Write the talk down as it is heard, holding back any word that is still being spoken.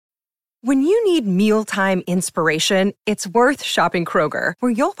When you need mealtime inspiration, it's worth shopping Kroger,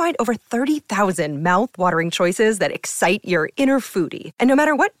 where you'll find over 30,000 mouth-watering choices that excite your inner foodie. And no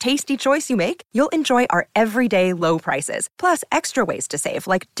matter what tasty choice you make, you'll enjoy our everyday low prices, plus extra ways to save,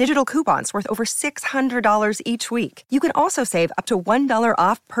 like digital coupons worth over $600 each week. You can also save up to $1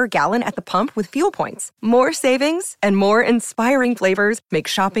 off per gallon at the pump with fuel points. More savings and more inspiring flavors make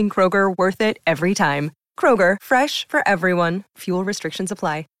shopping Kroger worth it every time. Kroger, fresh for everyone. Fuel restrictions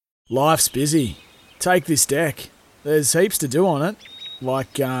apply. Life's busy. Take this deck. There's heaps to do on it,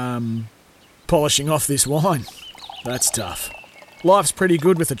 like polishing off this wine. That's tough. Life's pretty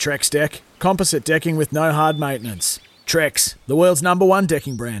good with a Trex deck. Composite decking with no hard maintenance. Trex, the world's #1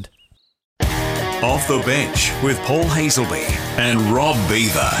 decking brand. Off the Bench with Paul Hazelby and Rob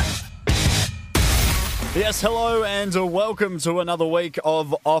Beaver. Yes, hello and welcome to another week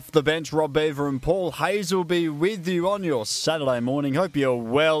of Off the Bench. Rob Beaver and Paul Hazelby with you on your Saturday morning. Hope you're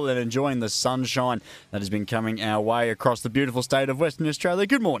well and enjoying the sunshine that has been coming our way across the beautiful state of Western Australia.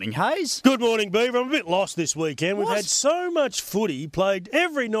 Good morning, Hayes. Good morning, Beaver. I'm a bit lost this weekend. We've had so much footy played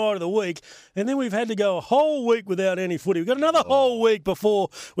every night of the week, and then we've had to go a whole week without any footy. We've got another whole week before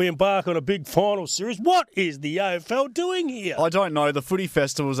we embark on a big final series. What is the AFL doing here? I don't know. The footy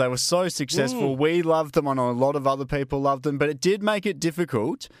festivals, they were so successful. We loved them. I know a lot of other people loved them, but it did make it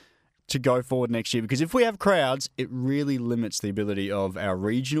difficult to go forward next year, because if we have crowds, it really limits the ability of our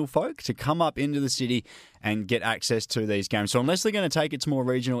regional folk to come up into the city and get access to these games. So unless they're going to take it to more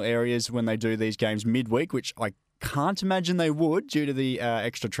regional areas when they do these games midweek, which I can't imagine they would due to the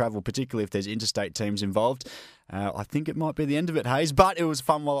extra travel, particularly if there's interstate teams involved, I think it might be the end of it, Hayes, but it was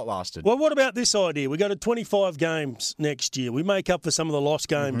fun while it lasted. Well, what about this idea? We go to 25 games next year. We make up for some of the lost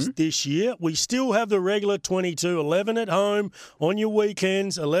games this year. We still have the regular 22, 11 at home, on your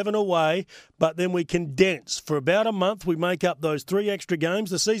weekends, 11 away, but then we condense. For about a month, we make up those 3 extra games.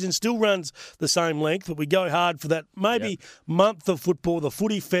 The season still runs the same length, but we go hard for that month of football, the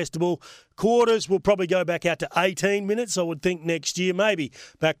footy festival. Quarters will probably go back out to 18 minutes, I would think, next year, maybe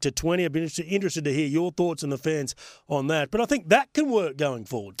back to 20. I'd be interested to hear your thoughts and the fans on that. But I think that can work going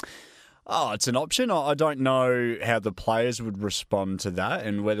forward. Oh, it's an option. I don't know how the players would respond to that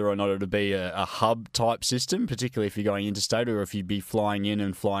and whether or not it would be a hub-type system, particularly if you're going interstate or if you'd be flying in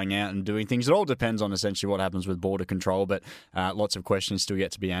and flying out and doing things. It all depends on essentially what happens with border control, but lots of questions still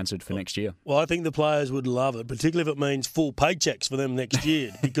yet to be answered for next year. Well, I think the players would love it, particularly if it means full paychecks for them next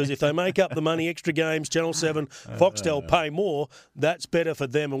year, because if they make up the money, extra games, Channel 7, Foxtel pay more, that's better for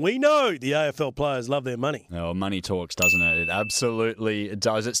them. And we know the AFL players love their money. Oh, money talks, doesn't it? It absolutely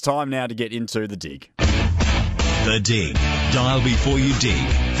does. It's time now to get into the dig. The Dig. Dial before you dig.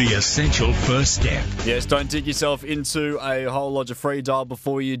 The essential first step. Yes, don't dig yourself into a whole lot of free dial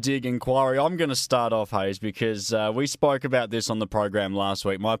before you dig inquiry. I'm going to start off, Hayes, because we spoke about this on the program last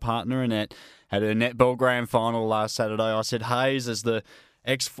week. My partner, Annette, had her netball grand final last Saturday. I said, Hayes, as the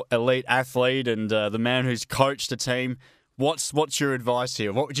ex-elite athlete and the man who's coached a team, what's your advice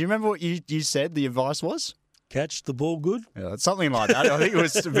here? Do you remember what you said the advice was? Catch the ball good? Yeah, something like that. I think it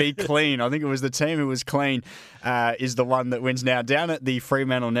was to be clean. I think it was the team who was clean is the one that wins. Now, down at the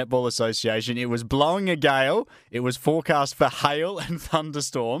Fremantle Netball Association, it was blowing a gale. It was forecast for hail and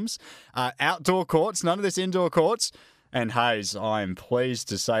thunderstorms. Outdoor courts, none of this indoor courts. And Hayes, I am pleased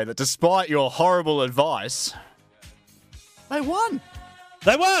to say that despite your horrible advice, they won.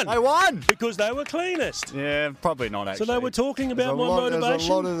 They won! They won! Because they were cleanest. Yeah, probably not, actually. So they were talking about my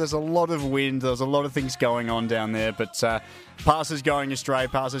motivation? There's a lot of wind. There's a lot of things going on down there. But passes going astray,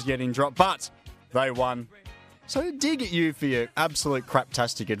 passes getting dropped. But they won. So dig at you for your absolute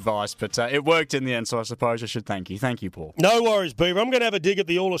craptastic advice. But it worked in the end, so I suppose I should thank you. Thank you, Paul. No worries, Beaver. I'm going to have a dig at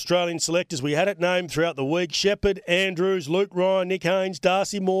the All-Australian selectors. We had it named throughout the week. Shepherd, Andrews, Luke Ryan, Nick Haynes,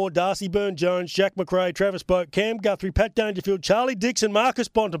 Darcy Moore, Darcy Byrne-Jones, Jack McRae, Travis Boak, Cam Guthrie, Pat Dangerfield, Charlie Dixon, Marcus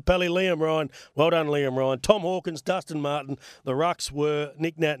Bontempelli, Liam Ryan. Well done, Liam Ryan. Tom Hawkins, Dustin Martin. The rucks were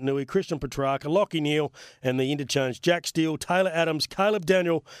Nick Natanui, Christian Petrarca, Lockie Neal, and the interchange Jack Steele, Taylor Adams, Caleb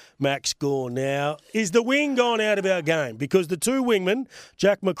Daniel, Max Gore. Now, is the wing gone out of our game? Because the two wingmen,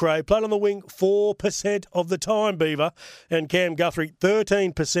 Jack McRae, played on the wing 4% of the time, Beaver, and Cam Guthrie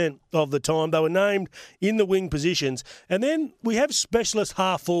 13% of the time. They were named in the wing positions. And then we have specialist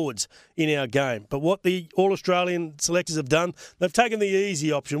half-forwards in our game. But what the All-Australian selectors have done, they've taken the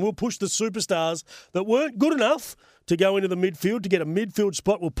easy option. We'll push the superstars that weren't good enough to go into the midfield, to get a midfield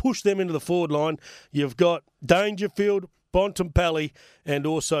spot. We'll push them into the forward line. You've got Dangerfield, Bontempelli, and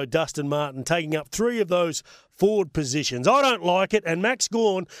also Dustin Martin taking up 3 of those forward positions. I don't like it, and Max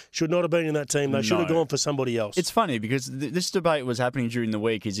Gawn should not have been in that team. They should have gone for somebody else. It's funny because this debate was happening during the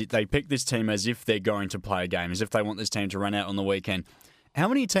week. They pick this team as if they're going to play a game, as if they want this team to run out on the weekend. How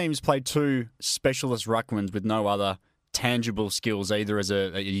many teams play two specialist ruckmans with no other tangible skills, either as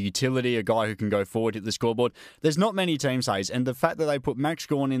a utility, a guy who can go forward, hit the scoreboard? There's not many teams, Hayes, and the fact that they put Max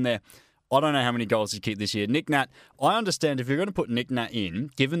Gawn in there, I don't know how many goals he kicked this year. Nick Nat, I understand if you're going to put Nick Nat in,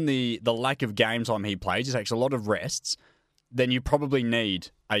 given the lack of game time he plays, he takes a lot of rests, then you probably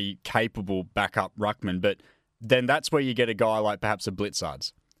need a capable backup ruckman, but then that's where you get a guy like perhaps a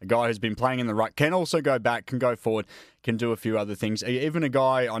Blitzards. A guy who's been playing in the ruck, can also go back, can go forward, can do a few other things. Even a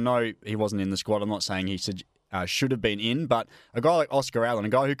guy, I know he wasn't in the squad, I'm not saying he should have been in, but a guy like Oscar Allen, a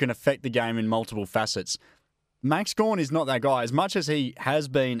guy who can affect the game in multiple facets. Max Gawn is not that guy. As much as he has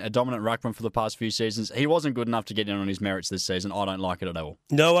been a dominant ruckman for the past few seasons, he wasn't good enough to get in on his merits this season. I don't like it at all.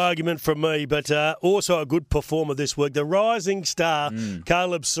 No argument from me, but also a good performer this week. The rising star,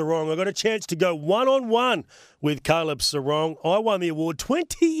 Caleb Sarong. I got a chance to go one-on-one with Caleb Sarong. I won the award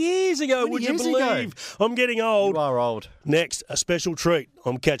 20 years ago, would you believe? I'm getting old. You are old. Next, a special treat.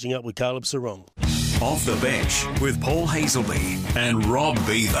 I'm catching up with Caleb Sarong. Off the Bench with Paul Hazelby and Rob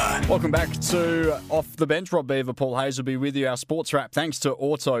Beaver. Welcome back to Off the Bench. Rob Beaver, Paul Hazelby with you. Our sports wrap thanks to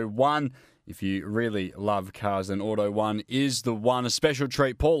Auto One. If you really love cars, then Auto One is the one. A special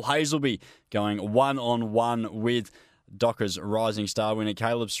treat. Paul Hazelby going one-on-one with Docker's Rising Star winner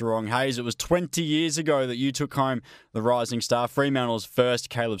Caleb Sarong. Hayes, it was 20 years ago that you took home the Rising Star. Fremantle's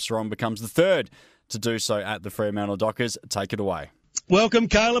first. Caleb Sarong becomes the third to do so at the Fremantle Dockers. Take it away. Welcome,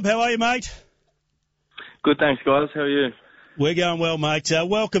 Caleb. How are you, mate? Good, thanks, guys. How are you? We're going well, mate.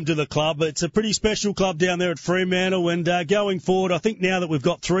 Welcome to the club. It's a pretty special club down there at Fremantle, and going forward, I think now that we've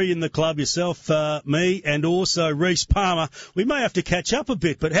got three in the club, yourself, me, and also Reece Palmer, we may have to catch up a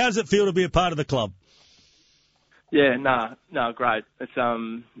bit, but how does it feel to be a part of the club? Yeah, no, great. It's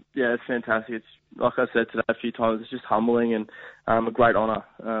it's fantastic. It's like I said today a few times, it's just humbling and a great honour,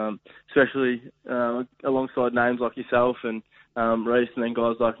 especially alongside names like yourself and Reece, and then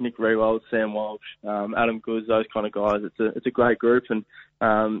guys like Nick Rewald, Sam Walsh, Adam Goods, those kind of guys. It's a great group, and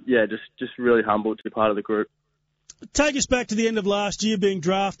just really humbled to be part of the group. Take us back to the end of last year, being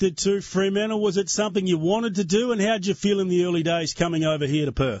drafted to Fremantle. Was it something you wanted to do, and how did you feel in the early days coming over here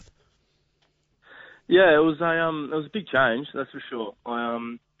to Perth? Yeah, it was a big change, that's for sure.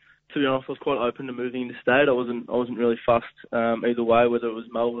 To be honest, I was quite open to moving interstate. I wasn't really fussed either way, whether it was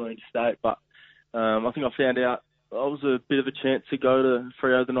Melbourne or interstate. But I think I found out I was a bit of a chance to go to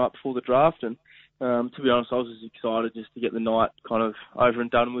Freo the night before the draft, and to be honest, I was just excited just to get the night kind of over and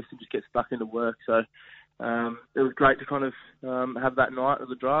done with and just get stuck into work. So it was great to kind of have that night of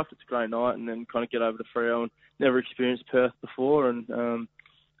the draft. It's a great night, and then kind of get over to Freo, and never experienced Perth before. And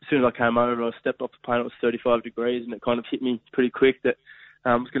as soon as I came over, I stepped off the plane. It was 35 degrees, and it kind of hit me pretty quick that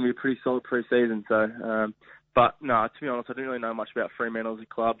it was going to be a pretty solid pre-season. So. But no, to be honest, I didn't really know much about Fremantle as a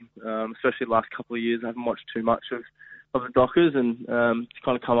club, especially the last couple of years. I haven't watched too much of the Dockers, and to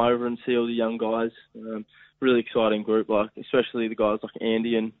kind of come over and see all the young guys, really exciting group, like especially the guys like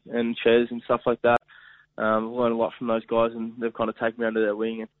Andy and Ches and stuff like that. I've learned a lot from those guys, and they've kind of taken me under their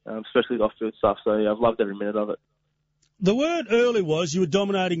wing, especially the off-field stuff. So yeah, I've loved every minute of it. The word early was you were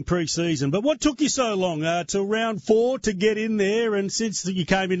dominating pre-season, but what took you so long till round 4 to get in there? And since you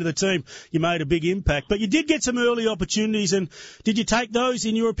came into the team, you made a big impact. But you did get some early opportunities, and did you take those,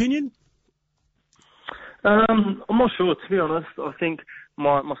 in your opinion? I'm not sure, to be honest. I think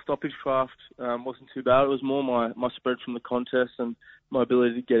my stoppage craft wasn't too bad. It was more my spread from the contest and my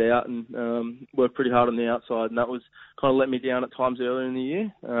ability to get out and work pretty hard on the outside, and that was kind of let me down at times earlier in the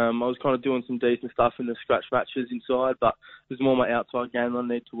year. I was kind of doing some decent stuff in the scratch matches inside, but it was more my outside game that I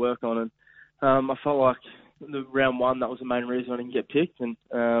need to work on. And I felt like the round 1, that was the main reason I didn't get picked. And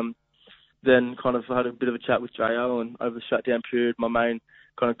then kind of had a bit of a chat with JL, and over the shutdown period, my main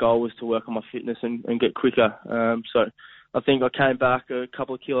kind of goal was to work on my fitness and get quicker. So I think I came back a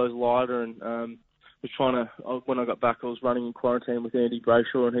couple of kilos lighter, and when I got back, I was running in quarantine with Andy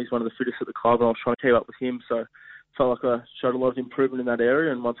Brayshaw, and he's one of the fittest at the club, and I was trying to keep up with him. So I felt like I showed a lot of improvement in that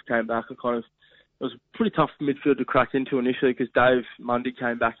area. And once I came back, it was a pretty tough midfield to crack into initially, because Dave Mundy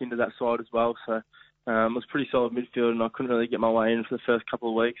came back into that side as well. So it was pretty solid midfield, and I couldn't really get my way in for the first couple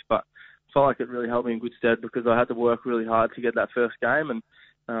of weeks, but I felt like it really held me in good stead, because I had to work really hard to get that first game.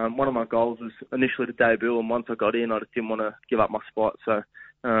 And one of my goals was initially to debut, and once I got in, I just didn't want to give up my spot. So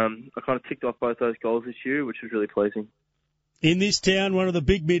I kind of ticked off both those goals this year, which was really pleasing. In this town, one of the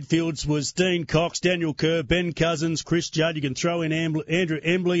big midfields was Dean Cox, Daniel Kerr, Ben Cousins, Chris Judd. You can throw in Andrew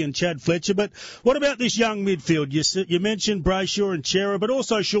Embley and Chad Fletcher. But what about this young midfield? You mentioned Brayshaw and Chera, but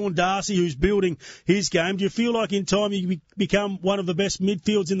also Sean Darcy, who's building his game. Do you feel like in time you become one of the best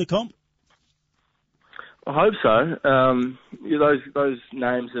midfields in the comp? I hope so. Those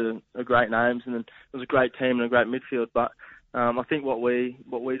names are great names, and it was a great team and a great midfield. But I think what we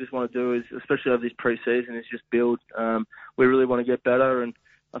just want to do is, especially over this pre-season, is just build. We really want to get better, and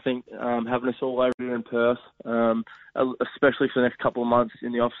I think having us all over here in Perth, especially for the next couple of months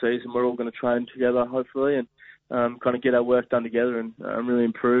in the off-season, we're all going to train together, hopefully, and kind of get our work done together and really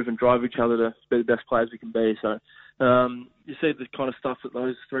improve and drive each other to be the best players we can be. So you see the kind of stuff that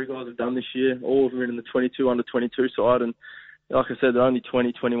those three guys have done this year. All of them are in the 22, under 22 side, and like I said, they're only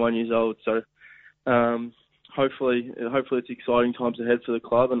 20, 21 years old. So hopefully it's exciting times ahead for the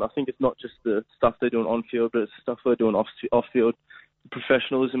club, and I think it's not just the stuff they're doing on field, but it's the stuff they're doing off field. The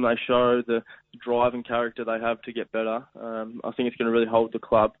professionalism they show, the drive and character they have to get better. I think it's going to really hold the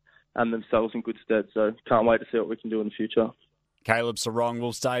club and themselves in good stead. So can't wait to see what we can do in the future. Caleb Sarong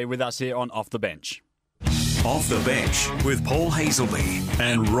will stay with us here on Off the Bench. Off the Bench with Paul Hazelby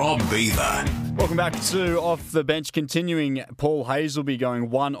and Rob Beaver. Welcome back to Off the Bench. Continuing, Paul Hazelby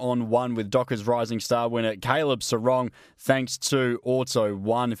going one-on-one with Dockers Rising Star winner Caleb Sarong, thanks to Auto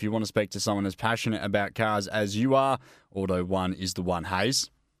One. If you want to speak to someone as passionate about cars as you are, Auto One is the one.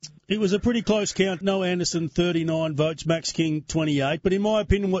 Hayes? It was a pretty close count. Noah Anderson, 39 votes, Max King, 28. But in my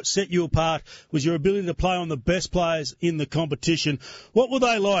opinion, what set you apart was your ability to play on the best players in the competition. What were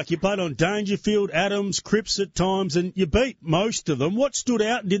they like? You played on Dangerfield, Adams, Cripps at times, and you beat most of them. What stood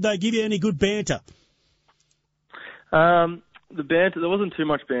out, and did they give you any good banter? The banter, there wasn't too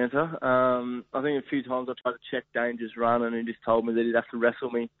much banter. I think a few times I tried to check Danger's run, and he just told me that he'd have to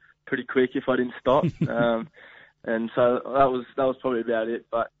wrestle me pretty quick if I didn't stop. And so that was probably about it.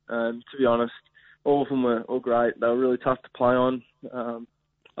 But to be honest, all of them were all great. They were really tough to play on.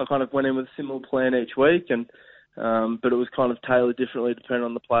 I kind of went in with a similar plan each week, and but it was kind of tailored differently depending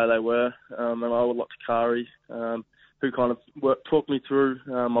on the player they were. And I would look to Kari, who kind of talked me through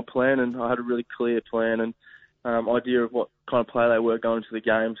my plan, and I had a really clear plan and idea of what kind of player they were going to the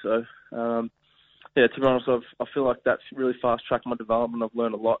game. So yeah, to be honest, I feel like that's really fast-tracked my development. I've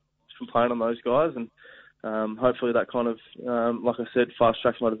learned a lot from playing on those guys, and hopefully that kind of, like I said,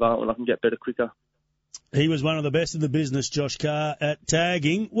 fast-tracks my development. I can get better quicker. He was one of the best in the business, Josh Carr, at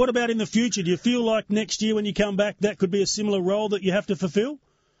tagging. What about in the future? Do you feel like next year when you come back that could be a similar role that you have to fulfil?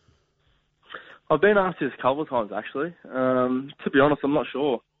 I've been asked this a couple of times, actually. To be honest, I'm not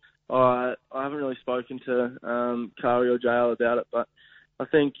sure. I haven't really spoken to Kari or JL about it, but I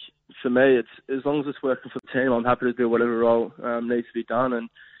think for me, it's as long as it's working for the team, I'm happy to do whatever role needs to be done. And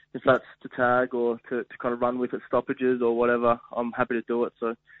if that's to tag or to kind of run with at stoppages or whatever, I'm happy to do it.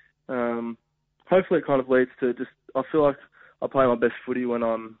 So hopefully it kind of leads to just, I feel like I play my best footy when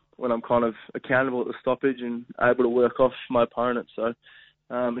I'm kind of accountable at the stoppage and able to work off my opponent. So if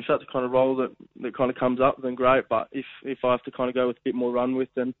that's the kind of role that kind of comes up, then great. But if I have to kind of go with a bit more run with,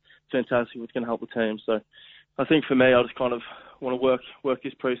 then fantastic. It's going to help the team. So I think for me, I just kind of want to work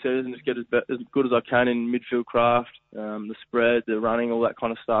this pre-season and just get as good as I can in midfield craft, the spread, the running, all that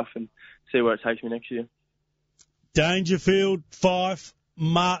kind of stuff, and see where it takes me next year. Dangerfield, Fife,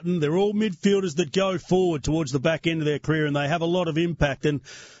 Martin, they're all midfielders that go forward towards the back end of their career, and they have a lot of impact. And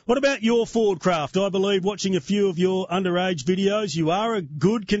what about your forward craft? I believe, watching a few of your underage videos, you are a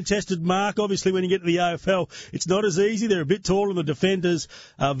good contested mark. Obviously, when you get to the AFL, it's not as easy. They're a bit taller, and the defenders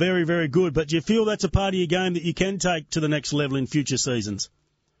are very, very good. But do you feel that's a part of your game that you can take to the next level in future seasons?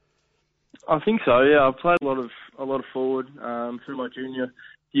 I think so, yeah. I've played a lot of forward through my junior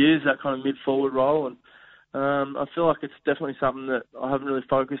years, that kind of mid-forward role, and I feel like it's definitely something that I haven't really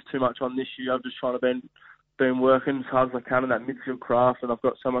focused too much on this year. I've just trying to been working as hard as I can in that midfield craft, and I've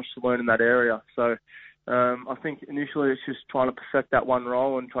got so much to learn in that area. So I think initially it's just trying to perfect that one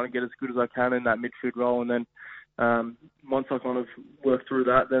role and trying to get as good as I can in that midfield role, and then once I kind of work through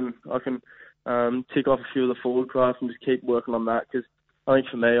that, then I can tick off a few of the forward craft and just keep working on that, because I think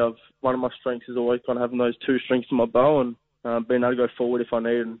for me, one of my strengths is always kind of having those two strings to my bow and being able to go forward if I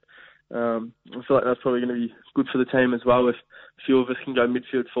need. And I feel like that's probably going to be good for the team as well, if a few of us can go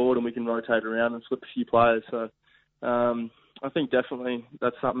midfield forward and we can rotate around and flip a few players. So I think definitely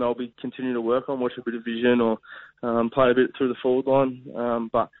that's something I'll be continuing to work on, watch a bit of vision or play a bit through the forward line.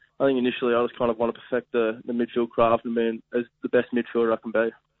 But I think initially I just kind of want to perfect the midfield craft and be as the best midfielder I can be.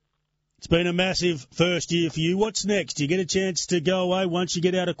 It's been a massive first year for you. What's next? Do you get a chance to go away once you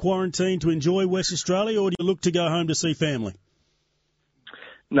get out of quarantine to enjoy West Australia, or do you look to go home to see family?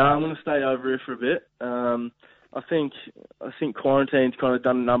 No, I'm going to stay over here for a bit. I think quarantine's kind of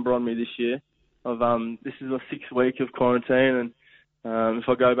done a number on me this year. This is my 6th week of quarantine, and if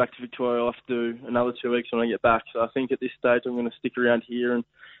I go back to Victoria, I'll have to do another 2 weeks when I get back. So I think at this stage I'm going to stick around here and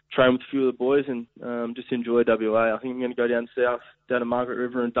train with a few of the boys and just enjoy WA. I think I'm going to go down south, down to Margaret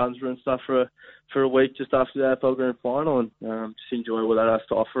River and Dunsborough and stuff for a week just after the AFL Grand Final, and just enjoy what that has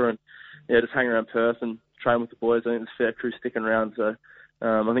to offer, and just hang around Perth and train with the boys. I think there's a fair crew sticking around, so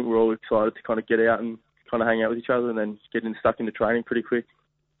I think we're all excited to kind of get out and kind of hang out with each other and then get stuck into training pretty quick.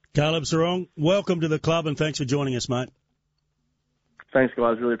 Caleb Sarong, welcome to the club and thanks for joining us, mate. Thanks,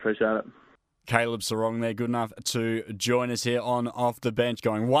 guys. Really appreciate it. Caleb Sarong there, good enough to join us here on Off the Bench,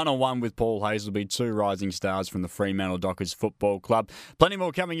 going one-on-one with Paul Hazelby, two rising stars from the Fremantle Dockers Football Club. Plenty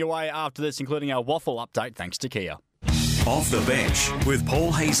more coming your way after this, including our waffle update, thanks to Kia. Off the Bench with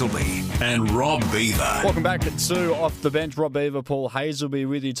Paul Hazelby and Rob Beaver. Welcome back to Off the Bench. Rob Beaver, Paul Hazelby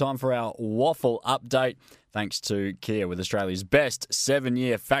with you. Time for our waffle update. Thanks to Kia with Australia's best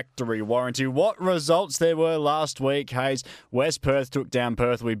 7-year factory warranty. What results there were last week, Hayes? West Perth took down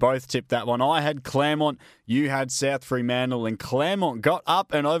Perth. We both tipped that one. I had Claremont, you had South Fremantle, and Claremont got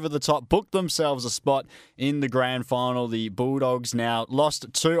up and over the top, booked themselves a spot in the grand final. The Bulldogs now lost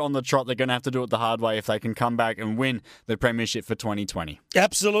 2 on the trot. They're going to have to do it the hard way if they can come back and win the premiership for 2020.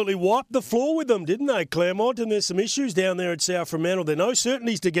 Absolutely wiped the floor with them, didn't they, Claremont? And there's some issues down there at South Fremantle. There are no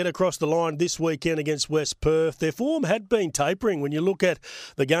certainties to get across the line this weekend against West Perth. Their form had been tapering when you look at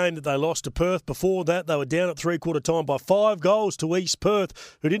the game that they lost to Perth. Before that, they were down at three-quarter time by 5 goals to East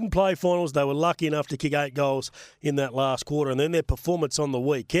Perth, who didn't play finals. They were lucky enough to kick 8 goals in that last quarter. And then their performance on the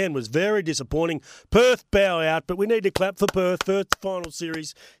weekend was very disappointing. Perth bow out, but we need to clap for Perth. First final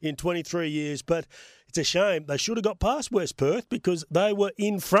series in 23 years. But it's a shame. They should have got past West Perth because they were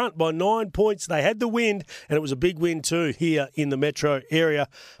in front by 9 points. They had the wind, and it was a big win too here in the metro area,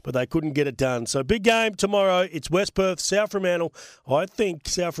 but they couldn't get it done. So big game tomorrow. It's West Perth, South Fremantle. I think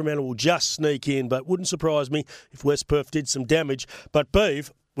South Fremantle will just sneak in, but wouldn't surprise me if West Perth did some damage. But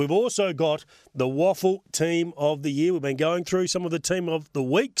Beav, we've also got the Waffle Team of the Year. We've been going through some of the Team of the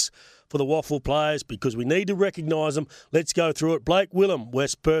Weeks for the Waffle players because we need to recognise them. Let's go through it. Blake Willem,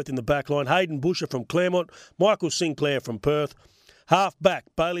 West Perth in the back line. Hayden Busher from Claremont. Michael Sinclair from Perth. Half-back,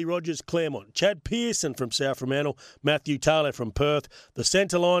 Bailey Rogers, Claremont. Chad Pearson from South Fremantle. Matthew Taylor from Perth. The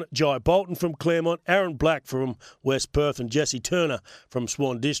centre line, Jai Bolton from Claremont. Aaron Black from West Perth and Jesse Turner from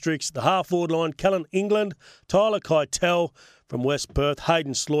Swan Districts. The half-forward line, Callan England. Tyler Keitel from West Perth.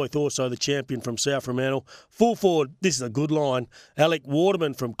 Hayden Sloyth, also the champion from South Fremantle. Full forward, this is a good line. Alec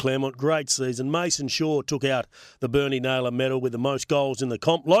Waterman from Claremont, great season. Mason Shaw took out the Bernie Naylor medal with the most goals in the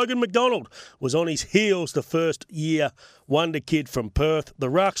comp. Logan McDonald was on his heels, the first year wonder kid from Perth. The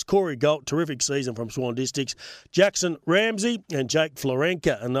Rucks, Corey Galt, terrific season from Swan Districts. Jackson Ramsey and Jake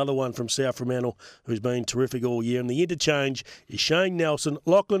Florenka, another one from South Fremantle who's been terrific all year. And the interchange is Shane Nelson,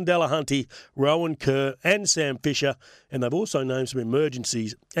 Lachlan Delahunty, Rowan Kerr and Sam Fisher. And they've also named some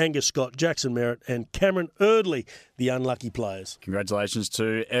emergencies, Angus Scott, Jackson Merritt and Cameron Erdley, the unlucky players. Congratulations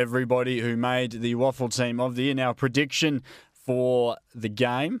to everybody who made the Waffle Team of the Year. Now, prediction for the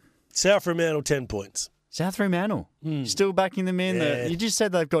game? South Fremantle, 10 points. South Fremantle, still backing them in. Yeah. You just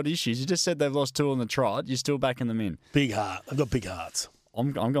said they've got issues. You just said they've lost 2 on the trot. You're still backing them in. Big heart. They've got big hearts.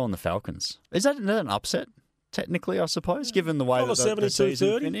 I'm going the Falcons. Is that an upset? Technically, I suppose, given the way that the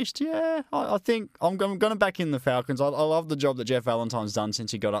season finished. Yeah, I think I'm going to back in the Falcons. I love the job that Jeff Valentine's done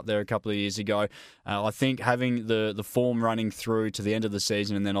since he got up there a couple of years ago. I think having the form running through to the end of the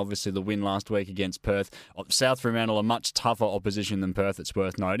season and then obviously the win last week against Perth. South Fremantle a much tougher opposition than Perth, it's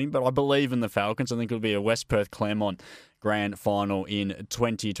worth noting. But I believe in the Falcons. I think it'll be a West Perth-Claremont grand final in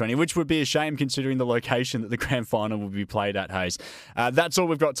 2020, which would be a shame considering the location that the grand final will be played at, Hayes. That's all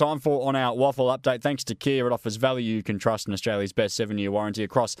we've got time for on our Waffle Update. Thanks to Kia. It offers value you can trust in Australia's best 7-year warranty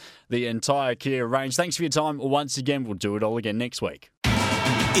across the entire Kia range. Thanks for your time once again. We'll do it all again next week.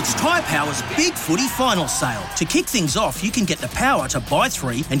 It's Tyre Power's Big Footy Final Sale. To kick things off, you can get the power to buy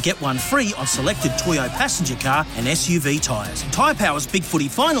 3 and get 1 free on selected Toyo passenger car and SUV tyres. Tyre Power's Big Footy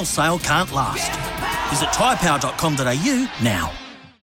Final Sale can't last. Visit tyrepower.com.au now.